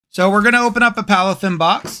So we're going to open up a Palafin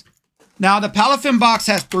box. Now the Palafin box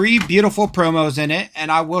has 3 beautiful promos in it,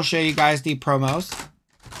 and I will show you guys the promos.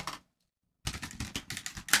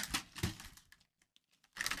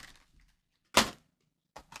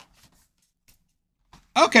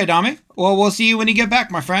 Okay, Dami. Well, we'll see you when you get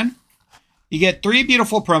back, my friend. You get 3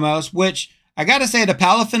 beautiful promos, which I gotta say the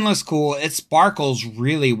Palafin looks cool. It sparkles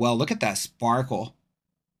really well. Look at that sparkle.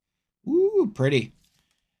 Ooh, pretty.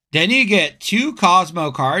 Then you get 2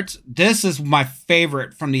 Cosmo cards. This is my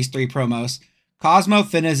favorite from these 3 promos. Cosmo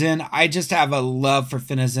Finizen. I just have a love for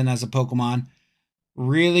Finizen as a Pokemon.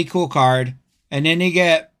 Really cool card. And then you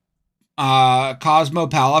get Cosmo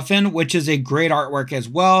Palafin, which is a great artwork as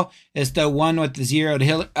well. It's the one with the 0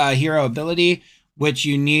 hero ability, which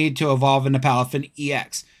you need to evolve into Palafin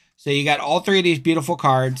EX. So you got all 3 of these beautiful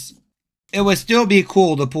cards. It would still be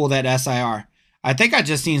cool to pull that SIR. I think I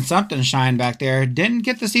just seen something shine back there. Didn't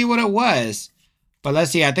get to see what it was. But let's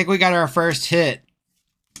see. I think we got our first hit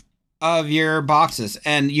of your boxes.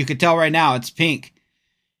 And you can tell right now it's pink.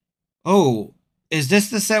 Oh, is this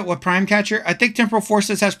the set with Prime Catcher? I think Temporal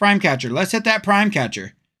Forces has Prime Catcher. Let's hit that Prime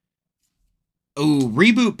Catcher. Ooh,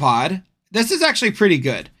 Reboot Pod. This is actually pretty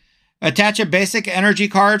good. Attach a basic energy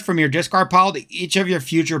card from your discard pile to each of your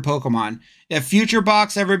future Pokemon. If Future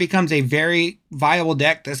Box ever becomes a very viable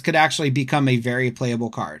deck, this could actually become a very playable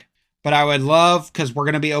card. But I would love, because we're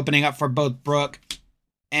going to be opening up for both Brook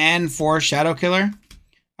and for Shadow Killer,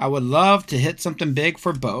 I would love to hit something big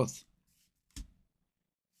for both.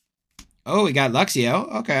 Oh, we got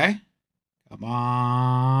Luxio. Okay. Come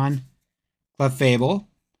on. Clefable.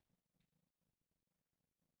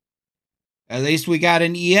 At least we got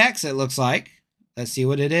an EX, it looks like. Let's see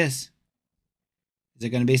what it is. Is it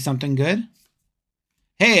going to be something good?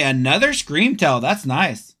 Hey, another Screamtail. That's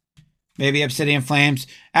nice. Maybe Obsidian Flames.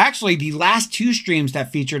 Actually, the last 2 streams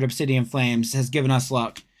that featured Obsidian Flames has given us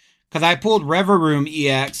luck. Because I pulled Reveroom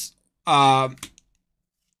EX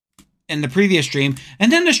in the previous stream.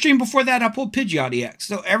 And then the stream before that, I pulled Pidgeot EX.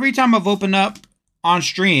 So every time I've opened up on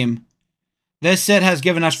stream, this set has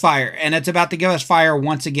given us fire. And it's about to give us fire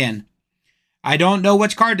once again. I don't know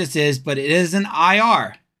which card this is, but it is an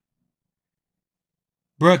IR.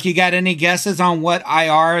 Brooke, you got any guesses on what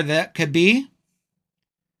IR that could be?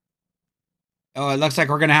 Oh, it looks like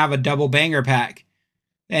we're going to have a double banger pack.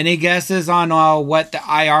 Any guesses on what the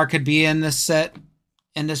IR could be in this set,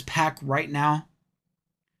 in this pack right now?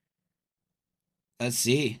 Let's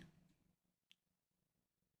see.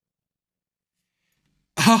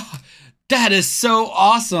 Oh, that is so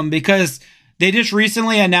awesome because they just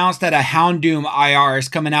recently announced that a Houndoom IR is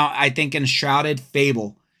coming out, I think, in Shrouded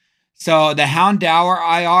Fable. So the Houndour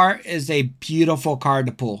IR is a beautiful card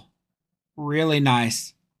to pull. Really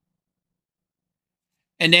nice.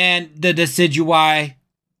 And then the Decidueye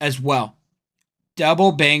as well.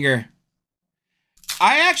 Double banger.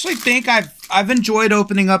 I actually think I've enjoyed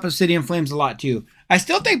opening up Obsidian Flames a lot too. I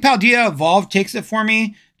still think Paldea Evolved takes it for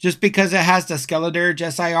me just because it has the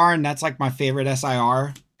Skeledirge SIR, and that's like my favorite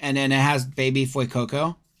SIR. And then it has Baby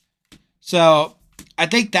Fuecoco. So I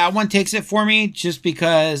think that one takes it for me just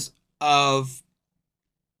because of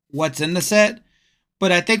what's in the set.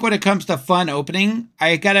 But I think when it comes to fun opening,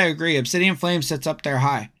 I gotta agree. Obsidian Flame sits up there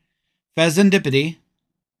high. Pheasantipity.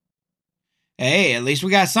 Hey, at least we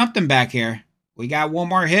got something back here. We got one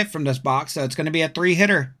more hit from this box, so it's going to be a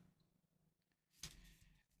 3-hitter.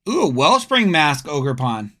 Ooh, Wellspring Mask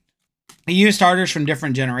Ogerpon. He used starters from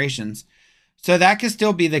different generations. So that could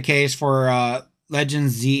still be the case for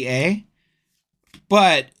Legends ZA.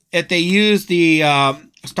 But if they use the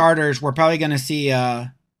starters, we're probably going to see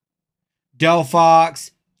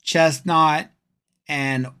Delphox, Chestnut,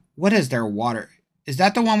 and what is their water? Is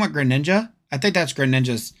that the one with Greninja? I think that's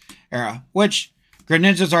Greninja's era, which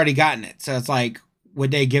Greninja's already gotten it. So it's like,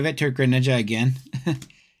 would they give it to Greninja again?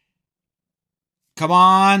 Come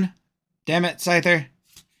on. Damn it, Scyther.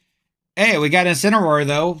 Hey, we got Incineroar,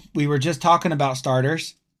 though. We were just talking about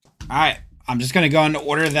starters. All right. I'm just going to go in the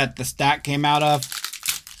order that the stack came out of.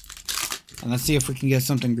 And let's see if we can get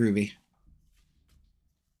something groovy.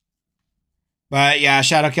 But yeah,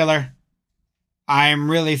 Shadow Killer.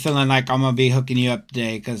 I'm really feeling like I'm going to be hooking you up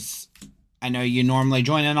today because I know you normally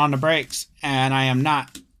join in on the breaks. And I am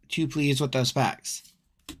not too pleased with those packs.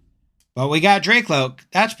 But we got Dracloak.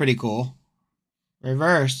 That's pretty cool.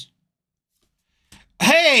 Reverse.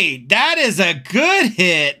 Hey, that is a good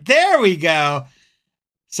hit. There we go.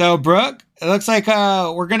 So, Brooke, it looks like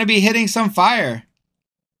we're going to be hitting some fire.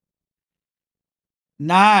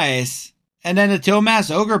 Nice. And then a Tilmas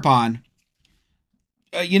Ogerpon.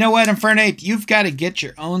 You know what, Infernape? You've got to get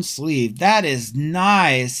your own sleeve. That is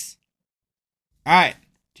nice. All right.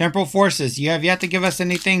 Temporal Forces, you have yet to give us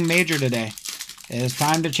anything major today. It is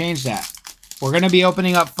time to change that. We're going to be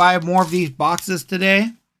opening up 5 more of these boxes today.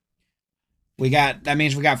 That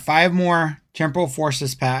means we got 5 more Temporal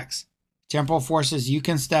Forces packs. Temporal Forces, you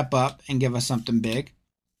can step up and give us something big.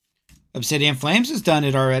 Obsidian Flames has done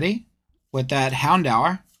it already with that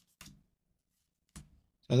Houndour.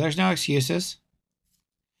 So there's no excuses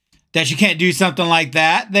that you can't do something like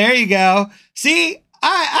that. There you go. See,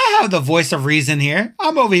 I have the voice of reason here.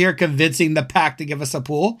 I'm over here convincing the pack to give us a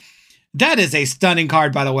pull. That is a stunning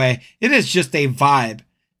card, by the way. It is just a vibe.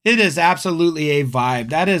 It is absolutely a vibe.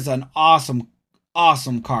 That is an awesome,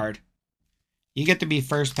 awesome card. You get to be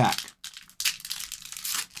first pack.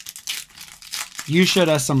 You showed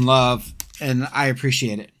us some love, and I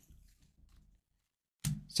appreciate it.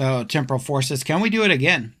 So, Temporal Forces, can we do it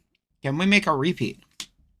again? Can we make a repeat?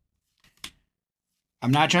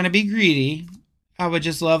 I'm not trying to be greedy. I would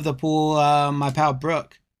just love to pull my pal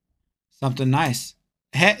Brooke. Something nice.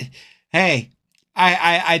 Hey,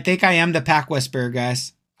 I think I am the Pack Whisperer,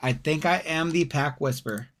 guys. I think I am the Pack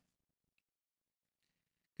Whisperer.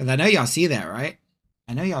 Because I know y'all see that, right?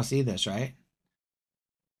 I know y'all see this, right?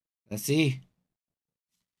 Let's see.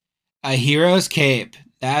 A Hero's Cape.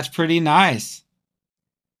 That's pretty nice.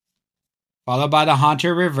 Followed by the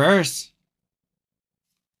Haunter Reverse.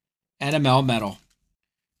 And a Melmetal.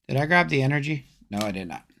 Did I grab the energy? No, I did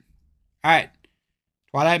not. Alright.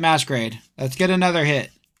 Twilight Masquerade. Let's get another hit.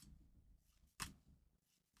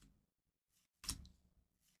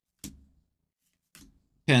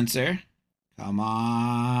 Pinsir. Come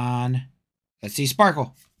on. Let's see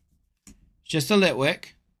Sparkle. Just a Litwick.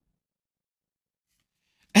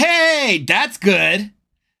 Hey, that's good.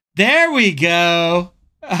 There we go.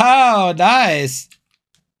 Oh, nice.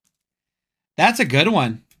 That's a good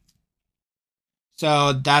one.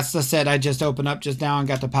 So that's the set I just opened up just now and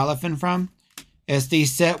got the Palafin from. It's the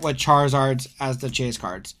set with Charizards as the chase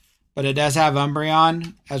cards. But it does have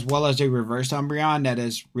Umbreon as well as a reverse Umbreon that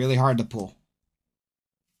is really hard to pull.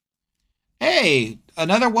 Hey,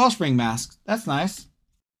 another Wellspring Mask. That's nice.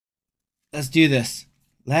 Let's do this.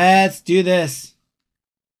 Let's do this.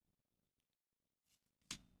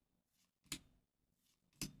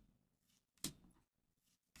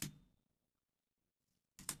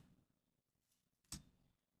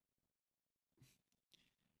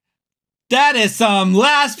 That is some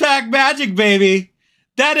last pack magic, baby.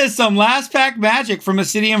 That is some last pack magic from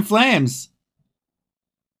Obsidian Flames.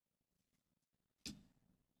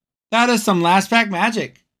 That is some last pack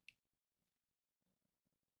magic.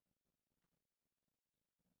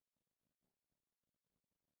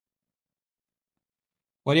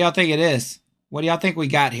 What do y'all think it is? What do y'all think we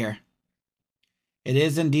got here? It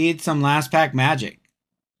is indeed some last pack magic.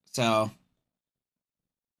 So,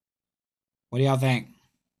 what do y'all think?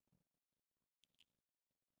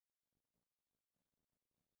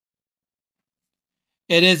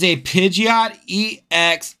 It is a Pidgeot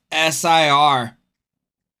EX SIR.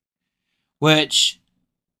 Which,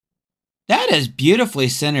 that is beautifully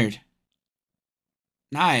centered.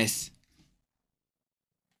 Nice.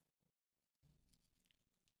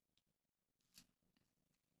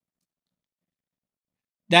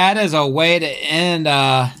 That is a way to end.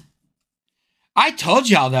 I told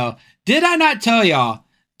y'all though. Did I not tell y'all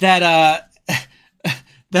that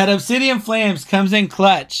that Obsidian Flames comes in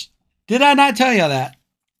clutch? Did I not tell y'all that?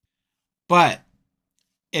 But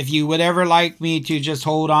if you would ever like me to just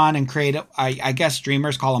hold on and create, I guess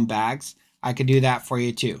streamers call them bags. I could do that for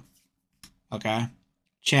you too. Okay.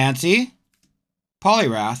 Chansey.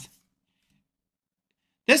 Poliwrath.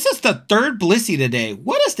 This is the 3rd Blissey today.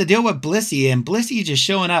 What is the deal with Blissey and Blissey just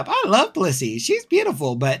showing up? I love Blissey. She's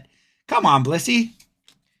beautiful, but come on, Blissey.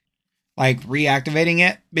 Like reactivating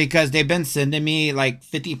it because they've been sending me like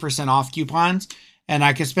 50% off coupons and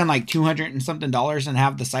I could spend like $200 and something and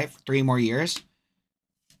have the site for 3 more years.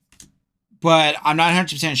 But I'm not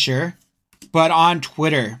 100% sure. But on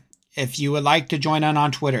Twitter, if you would like to join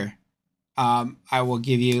on Twitter, I will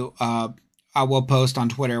give you, I will post on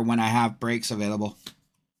Twitter when I have breaks available.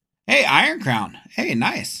 Hey, Iron Crown. Hey,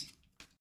 nice.